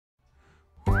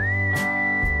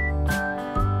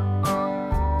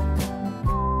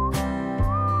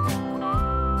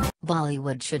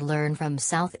Bollywood should learn from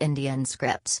South Indian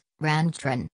scripts,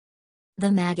 Charan. The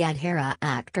Magadhara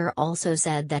actor also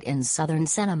said that in southern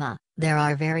cinema, there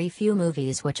are very few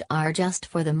movies which are just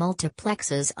for the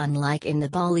multiplexes, unlike in the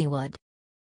Bollywood.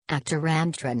 Actor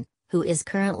Charan, who is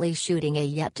currently shooting a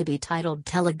yet-to-be-titled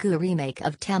Telugu remake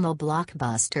of Tamil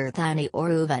blockbuster Thani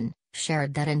Oruvan,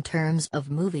 shared that in terms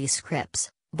of movie scripts,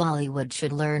 Bollywood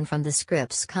should learn from the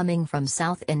scripts coming from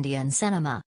South Indian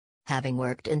cinema. Having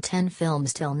worked in 10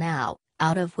 films till now,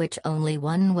 out of which only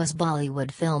one was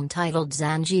Bollywood film titled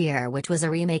Zanjeer, which was a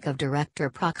remake of director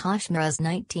Prakash Mehra's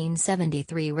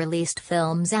 1973 released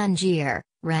film Zanjeer,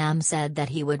 Ram said that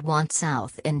he would want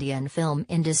South Indian film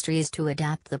industries to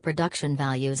adapt the production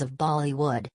values of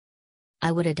Bollywood.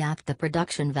 I would adapt the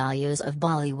production values of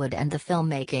Bollywood, and the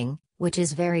filmmaking, which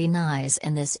is very nice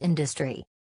in this industry,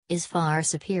 is far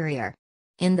superior.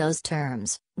 In those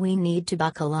terms, we need to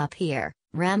buckle up here,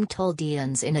 Ram told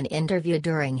Dians in an interview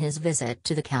during his visit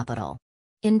to the capital.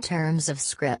 In terms of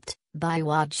script,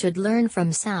 Bollywood should learn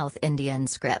from South Indian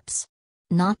scripts.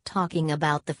 Not talking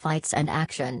about the fights and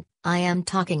action, I am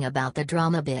talking about the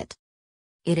drama bit.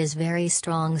 It is very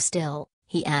strong still,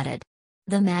 he added.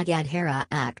 The Magadhara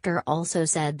actor also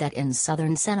said that in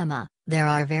southern cinema, there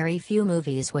are very few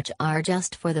movies which are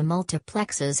just for the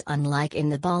multiplexes, unlike in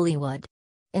the Bollywood.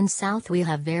 In South we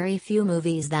have very few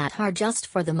movies that are just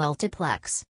for the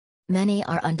multiplex. Many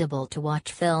are unable to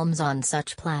watch films on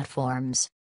such platforms.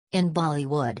 In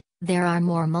Bollywood, there are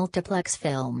more multiplex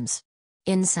films.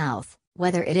 In South,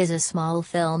 whether it is a small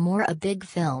film or a big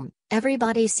film,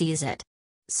 everybody sees it.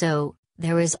 So,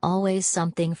 there is always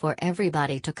something for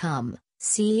everybody to come,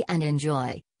 see and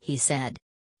enjoy, he said.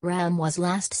 Ram was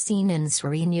last seen in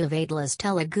Srinu Vaidla's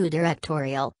Telugu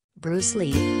directorial, Bruce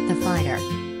Lee, the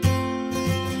Fighter.